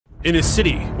In a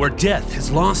city where death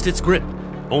has lost its grip,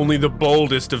 only the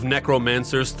boldest of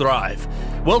necromancers thrive.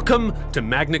 Welcome to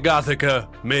Magnagothica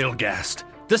Maleghast,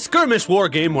 the Skirmish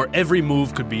Wargame where every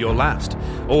move could be your last,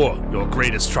 or your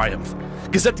greatest triumph.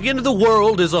 Because at the end of the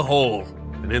world is a hole,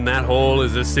 and in that hole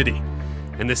is a city,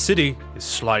 and the city is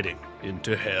sliding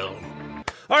into hell.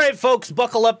 Alright folks,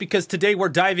 buckle up because today we're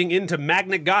diving into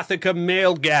Magnagothica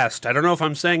Maleghast. I don't know if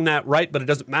I'm saying that right, but it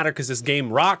doesn't matter because this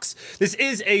game rocks. This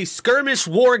is a skirmish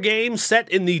war game set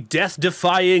in the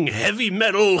death-defying heavy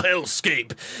metal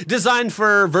hellscape. Designed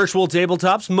for virtual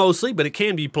tabletops mostly, but it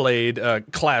can be played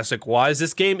classic-wise.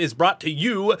 This game is brought to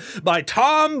you by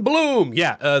Tom Bloom.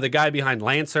 Yeah, the guy behind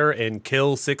Lancer and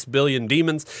Kill 6 Billion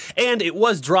Demons. And it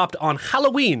was dropped on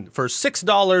Halloween for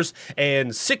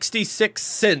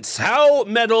 $6.66. How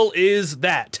metal is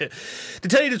that? To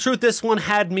tell you the truth, this one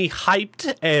had me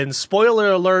hyped, and spoiler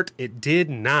alert, it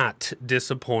did not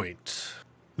disappoint.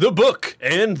 The book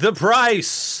and the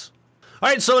price.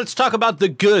 Alright, so let's talk about the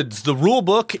goods. The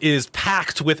rulebook is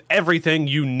packed with everything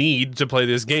you need to play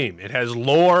this game. It has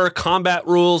lore, combat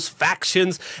rules,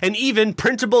 factions, and even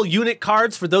printable unit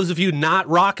cards for those of you not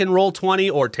rocking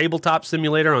Roll20 or Tabletop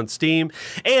Simulator on Steam.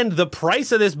 And the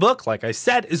price of this book, like I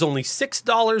said, is only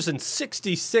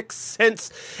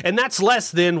 $6.66, and that's less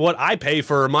than what I pay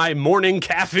for my morning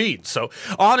caffeine. So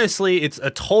honestly, it's a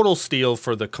total steal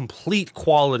for the complete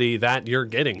quality that you're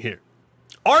getting here.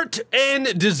 Art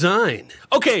and design.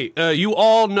 Okay, you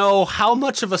all know how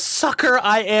much of a sucker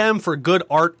I am for good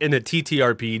art in a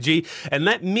TTRPG, and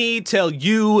let me tell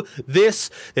you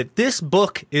this, that this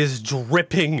book is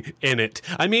dripping in it.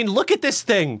 I mean, look at this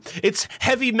thing. It's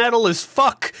heavy metal as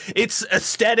fuck. It's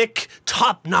aesthetic,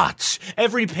 top-notch.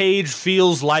 Every page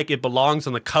feels like it belongs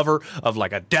on the cover of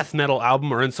like a death metal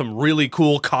album or in some really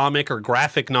cool comic or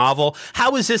graphic novel.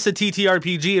 How is this a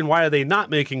TTRPG, and why are they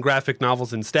not making graphic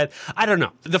novels instead? I don't know.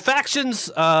 The factions,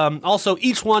 also,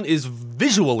 each one is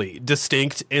visually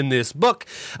distinct in this book,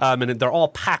 and they're all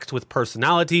packed with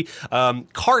personality.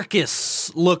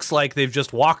 Carcass looks like they've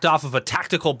just walked off of a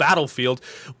tactical battlefield,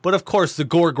 but of course the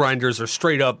gore grinders are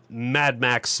straight up Mad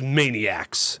Max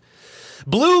maniacs.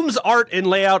 Bloom's art and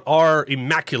layout are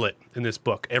immaculate in this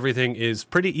book. Everything is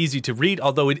pretty easy to read,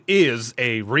 although it is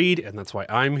a read, and that's why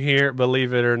I'm here,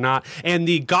 believe it or not. And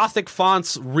the Gothic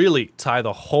fonts really tie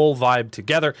the whole vibe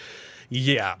together.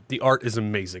 Yeah, the art is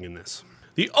amazing in this.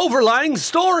 The overlying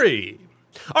story.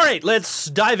 All right, let's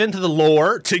dive into the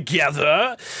lore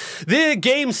together. The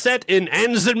game set in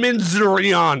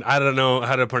Anzamindrion. I don't know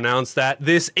how to pronounce that.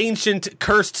 This ancient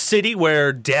cursed city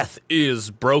where death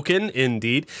is broken,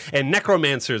 indeed, and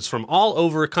necromancers from all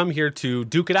over come here to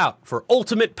duke it out for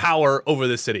ultimate power over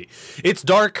the city. It's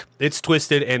dark, it's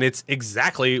twisted, and it's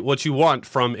exactly what you want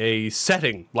from a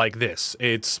setting like this.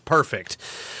 It's perfect.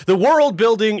 The world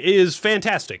building is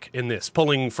fantastic in this,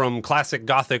 pulling from classic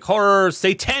gothic horror,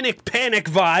 satanic panic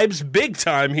vibes, big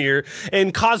time here,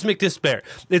 and cosmic despair.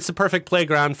 It's the perfect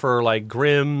playground for like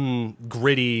grim,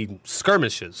 gritty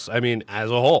skirmishes, I mean, as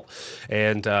a whole.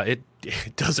 And it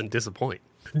doesn't disappoint.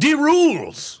 The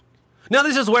rules! Now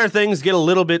this is where things get a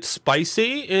little bit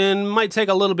spicy and might take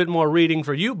a little bit more reading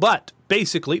for you, but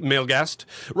basically, Maleghast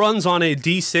runs on a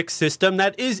D6 system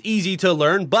that is easy to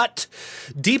learn, but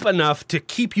deep enough to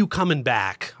keep you coming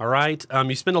back, all right?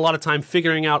 You spend a lot of time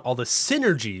figuring out all the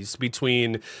synergies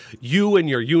between you and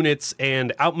your units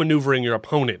and outmaneuvering your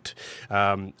opponent.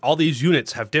 All these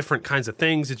units have different kinds of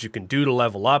things that you can do to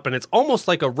level up, and it's almost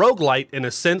like a roguelite in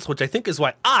a sense, which I think is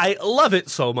why I love it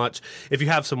so much if you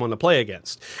have someone to play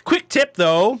against. Quick tip,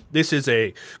 though. This is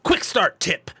a quick start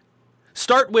tip.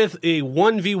 Start with a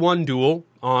 1v1 duel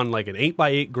on like an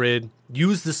 8x8 grid.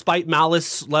 Use the Spite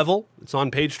Malice level. It's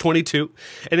on page 22.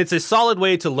 And it's a solid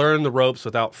way to learn the ropes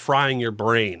without frying your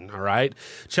brain, all right?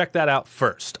 Check that out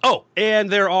first. Oh, and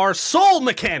there are soul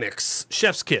mechanics.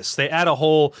 Chef's kiss. They add a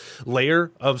whole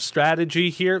layer of strategy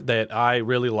here that I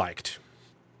really liked.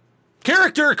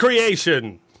 Character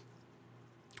creation.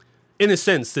 In a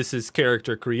sense, this is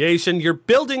character creation. You're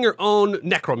building your own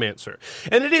necromancer.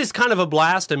 And it is kind of a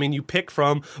blast. I mean, you pick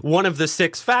from one of the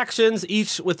 6 factions,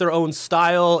 each with their own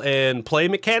style and play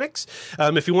mechanics.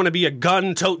 If you want to be a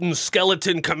gun-toting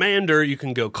skeleton commander, you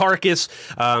can go Carcass.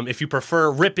 If you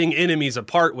prefer ripping enemies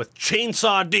apart with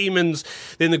chainsaw demons,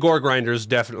 then the Gore Grinders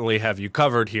definitely have you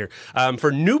covered here.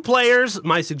 For new players,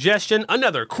 my suggestion,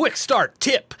 another quick start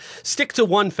tip. Stick to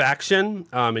one faction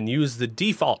and use the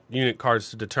default unit cards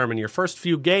to determine your first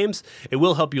few games. It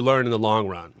will help you learn in the long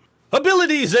run.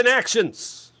 Abilities and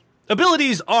actions.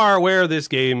 Abilities are where this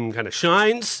game kind of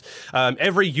shines.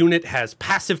 Every unit has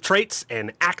passive traits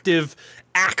and active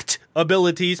act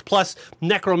abilities, plus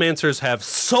necromancers have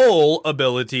soul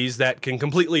abilities that can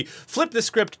completely flip the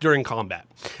script during combat.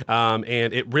 And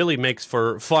it really makes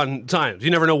for fun times.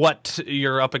 You never know what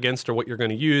you're up against or what you're going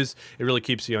to use. It really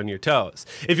keeps you on your toes.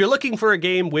 If you're looking for a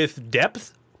game with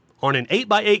depth on an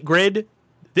 8x8 grid,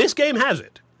 this game has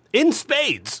it. In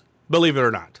spades, believe it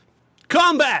or not.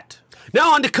 Combat!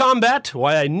 Now on to combat.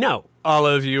 Why, I know all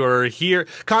of you are here.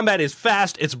 Combat is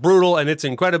fast, it's brutal, and it's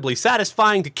incredibly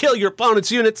satisfying to kill your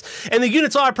opponent's units, and the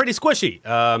units are pretty squishy.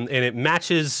 And it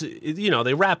matches, you know,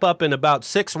 they wrap up in about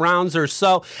 6 rounds or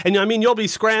so, and I mean, you'll be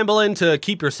scrambling to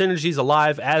keep your synergies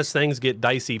alive as things get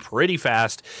dicey pretty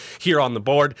fast here on the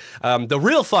board. The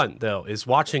real fun, though, is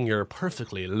watching your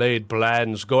perfectly laid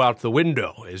plans go out the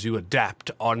window as you adapt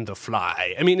on the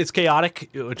fly. I mean, it's chaotic,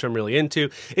 which I'm really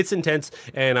into. It's intense,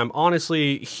 and I'm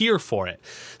honestly here for it.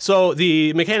 So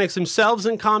the mechanics themselves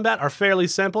in combat are fairly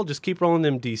simple. Just keep rolling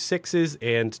them d6s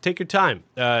and take your time.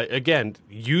 Again,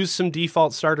 use some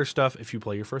default starter stuff if you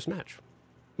play your first match.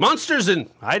 Monsters and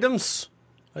items,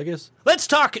 I guess. Let's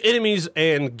talk enemies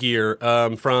and gear.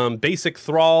 From basic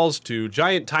thralls to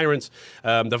giant tyrants,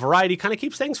 the variety kind of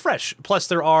keeps things fresh. Plus,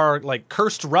 there are like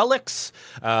cursed relics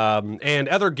and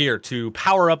other gear to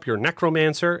power up your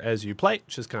necromancer as you play,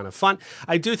 which is kind of fun.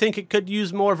 I do think it could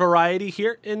use more variety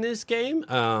here in this game,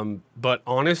 but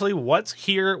honestly, what's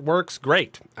here works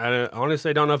great. Honestly,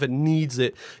 I don't know if it needs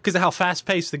it because of how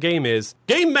fast-paced the game is.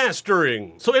 Game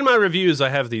mastering! So in my reviews, I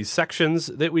have these sections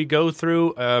that we go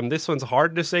through. This one's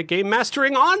hard to say game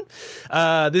mastering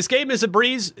on. This game is a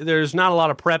breeze. There's not a lot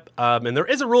of prep, and there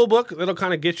is a rule book that'll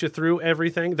kind of get you through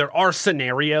everything. There are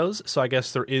scenarios, so I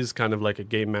guess there is kind of like a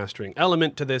game mastering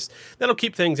element to this that'll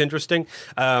keep things interesting.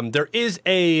 There is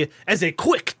as a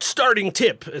quick starting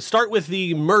tip, start with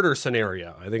the murder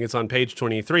scenario. I think it's on page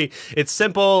 23. It's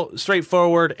simple,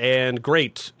 straightforward, and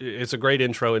great. It's a great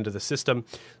intro into the system.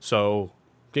 So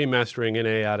game mastering an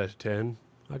A out of 10,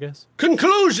 I guess.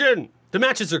 Conclusion! The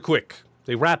matches are quick.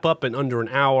 They wrap up in under an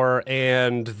hour,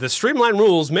 and the streamlined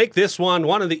rules make this one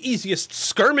of the easiest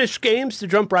skirmish games to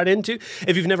jump right into.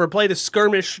 If you've never played a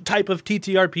skirmish type of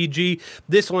TTRPG,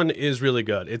 this one is really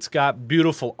good. It's got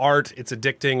beautiful art, it's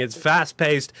addicting, it's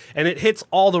fast-paced, and it hits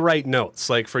all the right notes.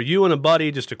 Like for you and a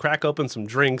buddy just to crack open some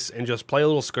drinks and just play a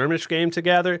little skirmish game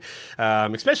together,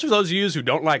 especially for those of you who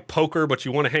don't like poker but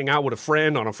you want to hang out with a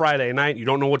friend on a Friday night, you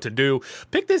don't know what to do,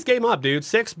 pick this game up, dude.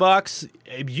 $6,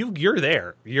 you're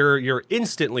there. You're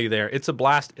instantly there. It's a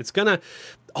blast. It's gonna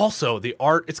also, the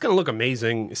art, it's gonna look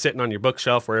amazing sitting on your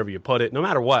bookshelf wherever you put it, no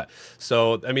matter what.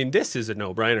 So I mean, this is a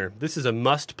no-brainer. This is a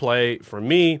must play for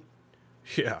me.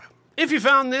 Yeah. If you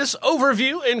found this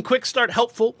overview and quick start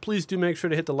helpful, please do make sure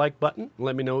to hit the like button and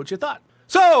let me know what you thought.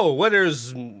 So,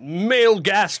 winners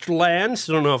Maleghast lands,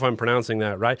 I don't know if I'm pronouncing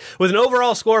that right, with an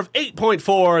overall score of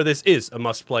 8.4, this is a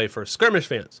must-play for skirmish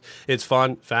fans. It's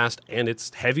fun, fast, and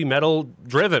it's heavy metal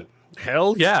driven.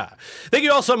 Hell yeah. Thank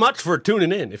you all so much for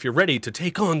tuning in. If you're ready to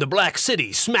take on the Black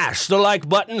City, smash the like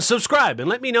button, subscribe, and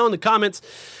let me know in the comments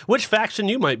which faction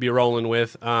you might be rolling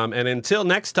with. And until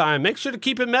next time, make sure to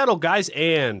keep it metal, guys,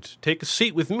 and take a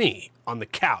seat with me on the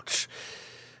couch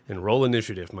and roll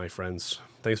initiative, my friends.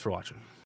 Thanks for watching.